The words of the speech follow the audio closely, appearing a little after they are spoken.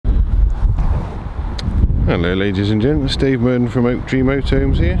Hello ladies and gents, Dave Murden from Oaktree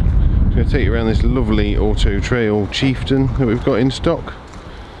Motorhomes here. I'm going to take you around this lovely Auto-Trail Chieftain that we've got in stock.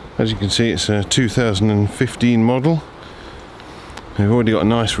 As you can see, it's a 2015 model. We've already got a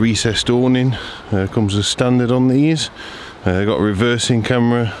nice recessed awning, comes as standard on these. Got a reversing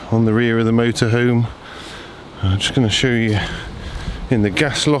camera on the rear of the motorhome. I'm just going to show you in the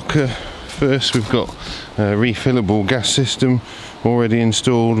gas locker. First, we've got a refillable gas system already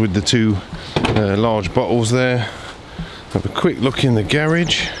installed with the two large bottles there. Have a quick look in the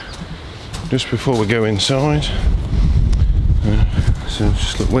garage just before we go inside. So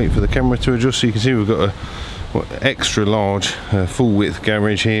just wait for the camera to adjust so you can see we've got a extra large full width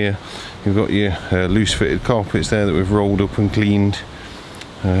garage here. You've got your loose fitted carpets there that we've rolled up and cleaned.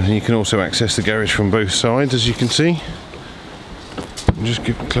 And you can also access the garage from both sides, as you can see. Just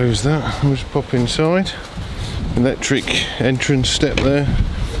close that and just pop inside. Electric entrance step there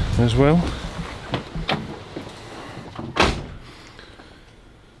as well.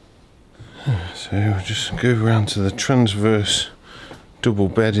 So we'll just go around to the transverse double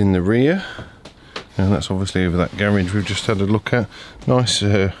bed in the rear, and that's obviously over that garage we've just had a look at. Nice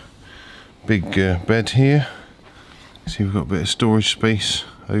big bed here. See, we've got a bit of storage space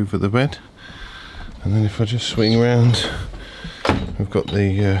over the bed. And then if I just swing around, we've got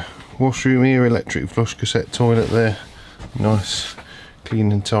the washroom here, electric flush cassette toilet there, nice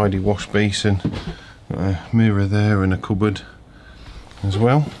clean and tidy wash basin, got a mirror there and a cupboard as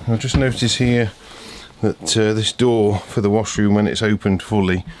well. I'll just notice here that this door for the washroom, when it's opened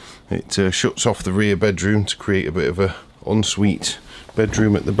fully, it shuts off the rear bedroom to create a bit of a ensuite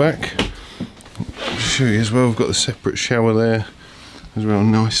bedroom at the back. I'll show you as well, we've got the separate shower there as well,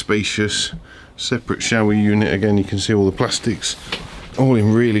 nice spacious separate shower unit. Again, you can see all the plastics all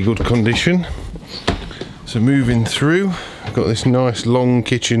in really good condition. So moving through, I've got this nice long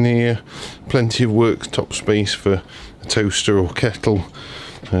kitchen here, plenty of worktop space for a toaster or kettle.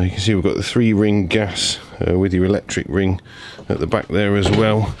 You can see we've got the 3-ring gas with your electric ring at the back there as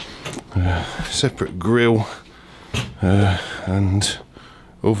well. Separate grill and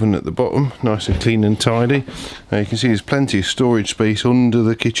oven at the bottom, nice and clean and tidy. You can see there's plenty of storage space under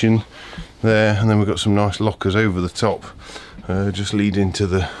the kitchen there, and then we've got some nice lockers over the top, just leading to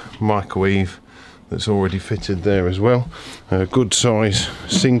the microwave that's already fitted there as well. Good size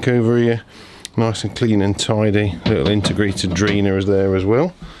sink over here, nice and clean and tidy. Little integrated drainer is there as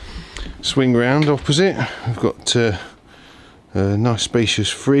well. Swing round opposite, we've got a nice spacious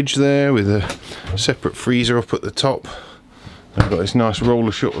fridge there with a separate freezer up at the top. I've got this nice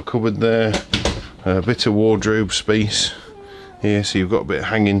roller shutter cupboard there, a bit of wardrobe space here, so you've got a bit of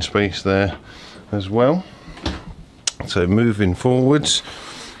hanging space there as well. So moving forwards,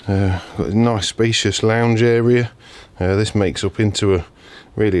 got a nice spacious lounge area. This makes up into a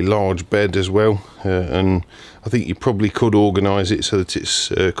really large bed as well, and I think you probably could organise it so that it's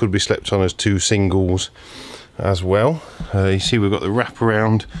could be slept on as 2 singles as well. You see we've got the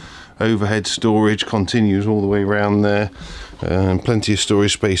wraparound overhead storage, continues all the way around there, and plenty of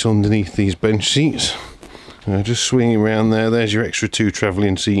storage space underneath these bench seats. Just swinging around there, there's your extra 2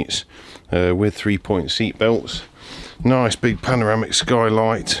 travelling seats with 3-point seat belts. Nice big panoramic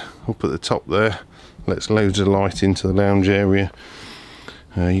skylight up at the top there, lets loads of light into the lounge area.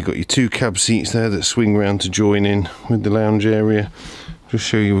 You've got your 2 cab seats there that swing round to join in with the lounge area. Just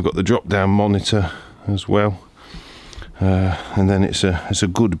show you we've got the drop down monitor as well. And then it's a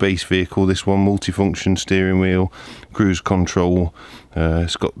good base vehicle, this one, multifunction steering wheel, cruise control.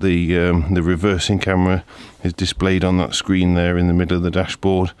 It's got the reversing camera is displayed on that screen there in the middle of the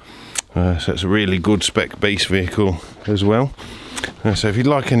dashboard. So it's a really good spec base vehicle as well. So if you'd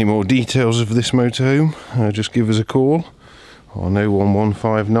like any more details of this motorhome, just give us a call on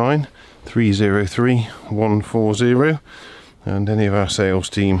 01159 303 140, and any of our sales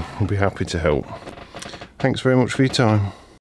team will be happy to help. Thanks very much for your time.